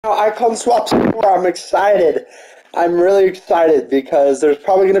Icon swaps 4. I'm excited. I'm really excited because there's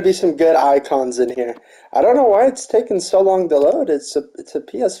probably going to be some good icons in here. I don't know why it's taking so long to load. It's a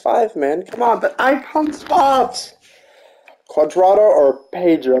PS5, man. Come on, but icon swaps. Quadrado or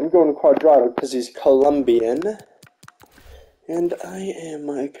Pedro? I'm going Quadrado because he's Colombian. And I am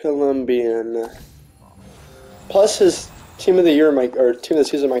a Colombian. Plus his team of the year might, or team of the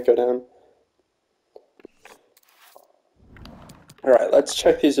season might go down. Alright, let's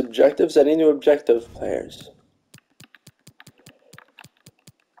check these objectives. Any new objective players?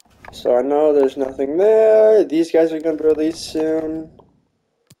 So I know there's nothing there. These guys are going to be released soon.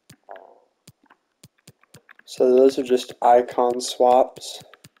 So those are just icon swaps.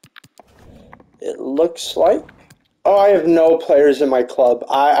 It looks like... Oh, I have no players in my club.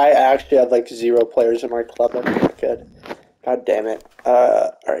 I actually have like 0 players in my club. That's not good. God damn it.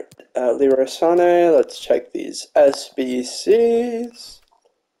 Alright. Leroy Sané. Let's check these SBCs.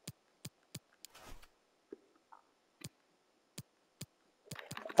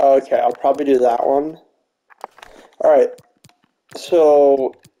 Okay, I'll probably do that one. Alright.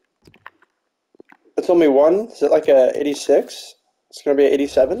 So... It's only one? Is it like a 86? It's gonna be an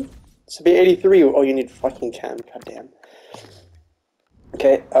 87? It's to be 83. Oh, you need fucking cam. Goddamn.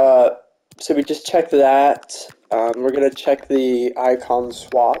 Okay, so we just checked that. We're gonna check the icon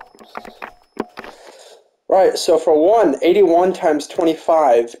swaps. Right, so for 1, 81 times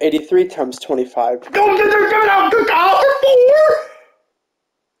 25, 83 times 25. Don't get they're giving out the dollar for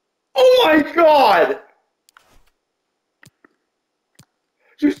 4? Oh my god!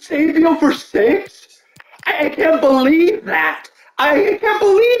 You saved me for 6? I can't believe that! I can't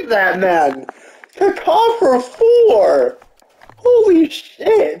believe that, man! Caca for 4! Holy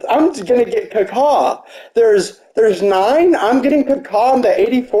shit! I'm just gonna get Caca. There's 9. I'm getting Caca on the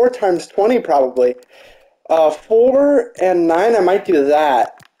 84 times 20 probably. 4 and 9. I might do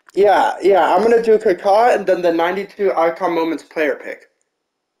that. Yeah. I'm gonna do Caca and then the 92 icon moments player pick.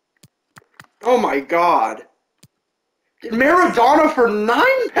 Oh my god! Maradona for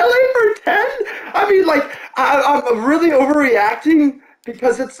 9, Pele for 10. I mean, like, I'm really overreacting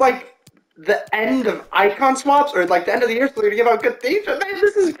because it's like the end of icon swaps or like the end of the year, so they're gonna give out good things. But man,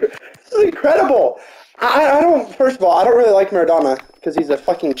 this is incredible. I don't. First of all, I don't really like Maradona because he's a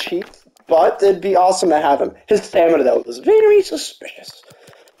fucking cheat. But it'd be awesome to have him. His stamina though was very suspicious.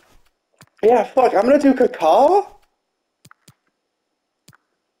 Yeah, fuck. I'm gonna do Kaká.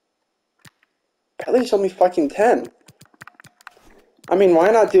 Pele's only fucking 10. I mean, why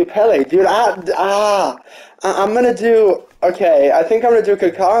not do Pele, dude? I'm gonna do. Okay, I think I'm gonna do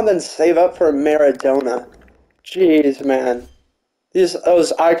Kaká and then save up for Maradona. Jeez, man,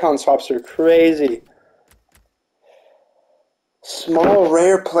 those icon swaps are crazy. Small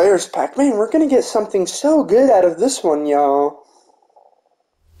rare players pack. Man, we're gonna get something so good out of this one, y'all.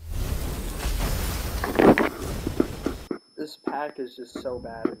 This pack is just so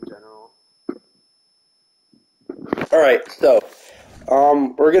bad in general. Alright, so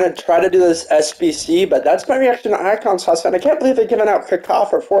we're gonna try to do this SBC, but that's my reaction to icon sauce, and I can't believe they're giving out Kaká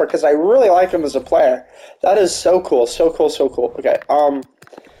for 4 because I really like him as a player. That is so cool, so cool, so cool. Okay, we're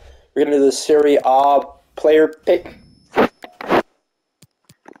gonna do the Serie A player pick.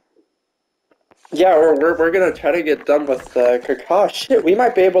 Yeah, we're gonna try to get done with Kaká. Shit, we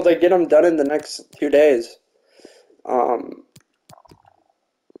might be able to get him done in the next 2 days.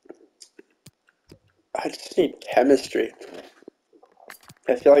 I just need chemistry.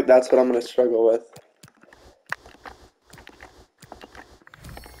 I feel like that's what I'm gonna struggle with.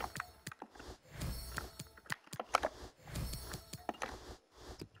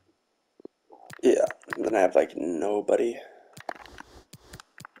 Yeah, and then I have like nobody.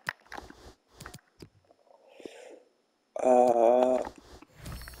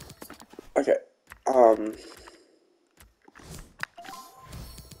 Okay.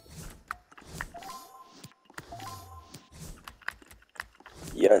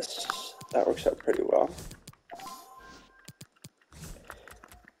 Yes, that works out pretty well.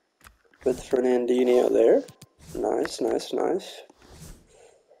 With Fernandinho there. Nice. Nice,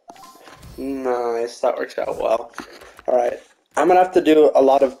 that works out well. Alright, I'm gonna have to do a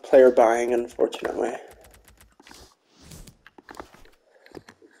lot of player buying, unfortunately.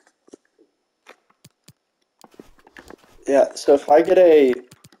 Yeah, so if I get a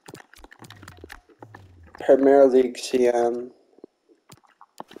Premier League CM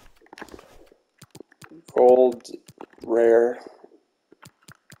gold rare,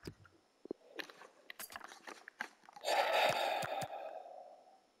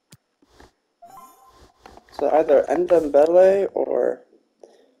 so either Ndembele or,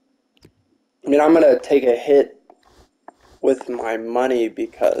 I mean, I'm gonna take a hit with my money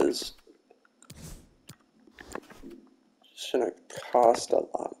because it's gonna cost a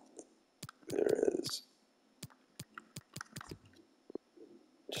lot. There is.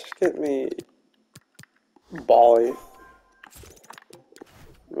 Just get me Bali.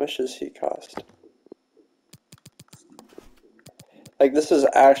 How much does he cost? Like, this is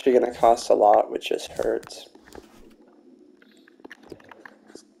actually gonna cost a lot, which just hurts.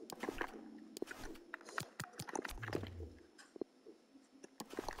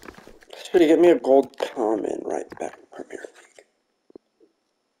 Should he get me a gold common right back in Premier League?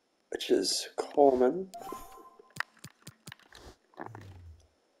 Which is Coleman.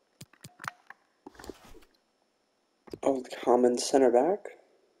 Gold common center back.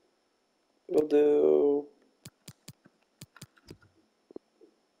 We'll do...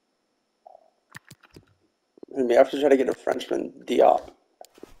 And we have to try to get a Frenchman, Diop.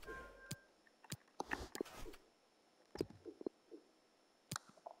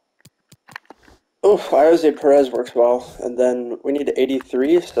 Oh, Jose Perez works well. And then we need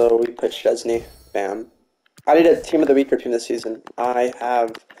 83, so we put Chesney. Bam. I need a team of the week or team this season. I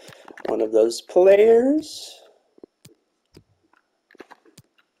have one of those players.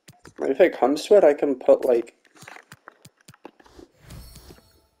 If it comes to it, I can put, like,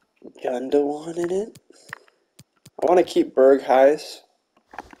 Gundogan in it. I want to keep Berghuis.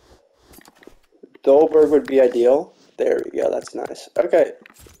 Dolberg would be ideal. There we go, that's nice. Okay.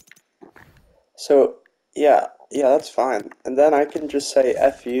 So, yeah, that's fine. And then I can just say,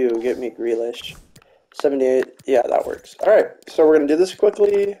 F you, get me Grealish. 78, yeah, that works. Alright, so we're going to do this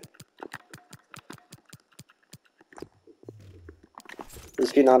quickly.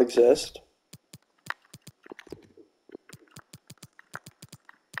 Does he not exist?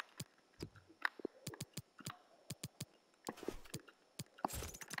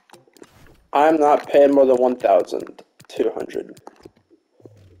 I'm not paying more than 1,200.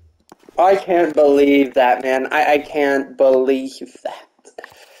 I can't believe that, man. I can't believe that.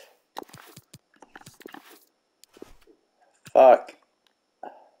 Fuck.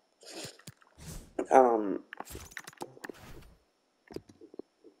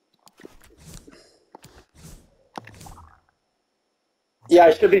 Yeah,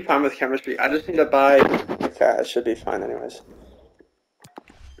 I should be fine with chemistry. I just need to buy... Okay, I should be fine anyways.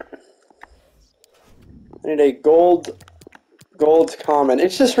 I need a gold common.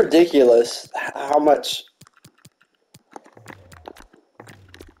 It's just ridiculous how much...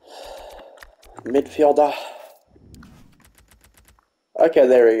 Midfielder. Okay,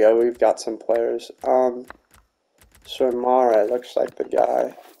 there we go. We've got some players. So Mara looks like the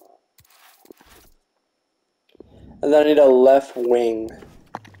guy. And then I need a left wing.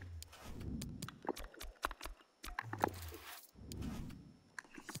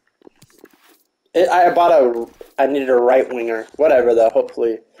 I needed a right winger. Whatever though,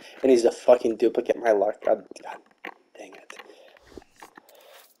 hopefully. And he's a fucking duplicate, my luck. God dang it.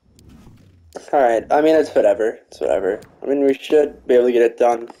 Alright, I mean, it's whatever. It's whatever. I mean, we should be able to get it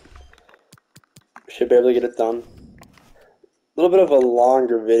done. We should be able to get it done. A little bit of a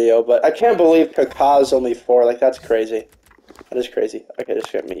longer video, but I can't believe Kaká's only 4. Like, that's crazy. That is crazy. Okay,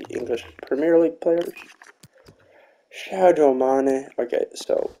 just get me English Premier League players. Shadow Mane. Okay,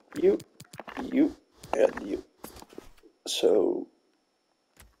 so you, and you. So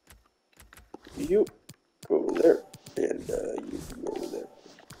you go over there, and you go over there.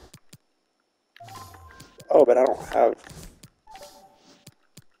 Oh, but I don't have...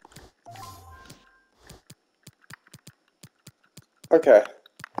 Okay.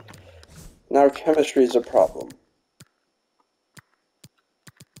 Now chemistry is a problem.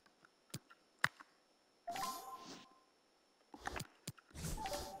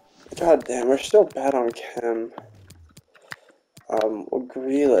 God damn, we're still bad on chem. Well,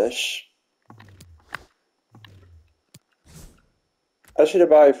 Grealish. I should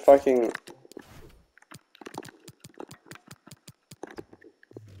buy fucking...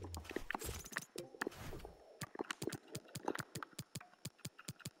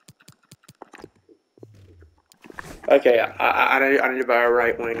 Okay, I need to buy a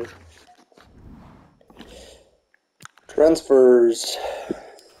right wing. Transfers.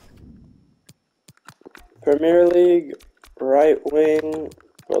 Premier League, right wing,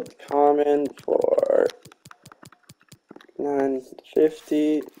 gold common for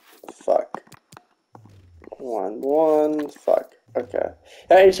 950. Fuck. 1-1. Fuck. Okay.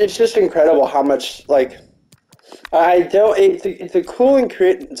 It's just incredible how much, like, I don't, it's a cool and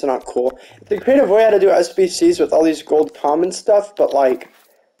creative, it's not cool, it's a creative way how to do SBCs with all these gold common stuff, but, like,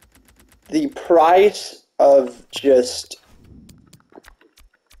 the price of just...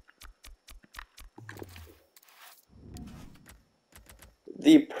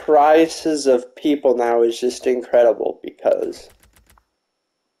 the prices of people now is just incredible because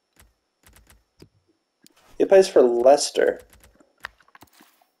he plays for Leicester.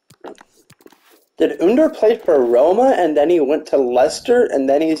 Did Under play for Roma and then he went to Leicester and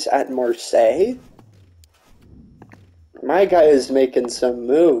then he's at Marseille? My guy is making some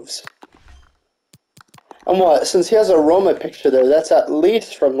moves. And what, since he has a Roma picture there, that's at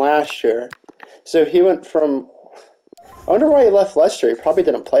least from last year. So he went from... I wonder why he left Leicester. He probably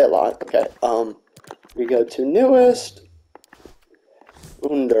didn't play a lot. Okay, we go to newest.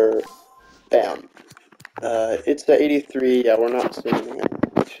 Under. Bam. It's the 83. Yeah, we're not seeing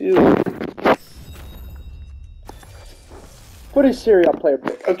it. 2. What is Serie A player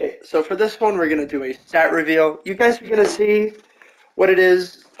pick? Okay, so for this one, we're going to do a stat reveal. You guys are going to see what it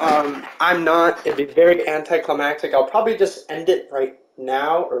is. I'm not. It'd be very anticlimactic. I'll probably just end it right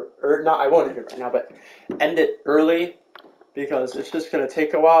now. Or not, I won't end it right now, but end it early because it's just going to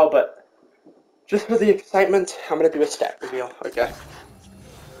take a while. But just for the excitement, I'm going to do a stat reveal. Okay.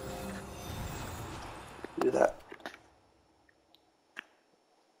 Do that.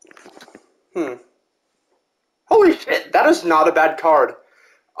 Holy shit, that is not a bad card.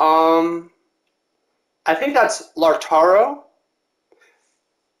 I think that's Lautaro.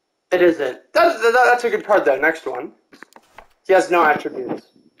 It isn't. That's a good card, though. Next one. He has no attributes.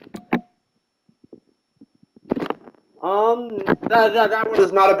 That one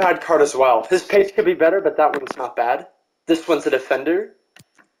is not a bad card as well. His pace could be better, but that one's not bad. This one's a defender.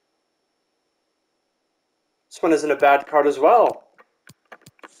 This one isn't a bad card as well.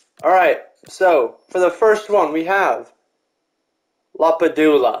 Alright, so, for the first one, we have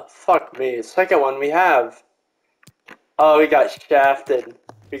Lapadula. Fuck me. Second one, we have... Oh, we got shafted.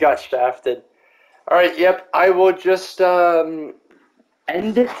 We got shafted. Alright, yep, I will just, end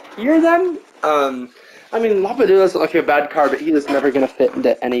it here then. I mean, Lapadula doesn't look like a bad card, but he is never going to fit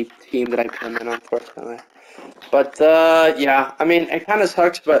into any team that I put him in, unfortunately. But, yeah, I mean, it kind of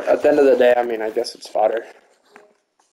sucks, but at the end of the day, I mean, I guess it's fodder.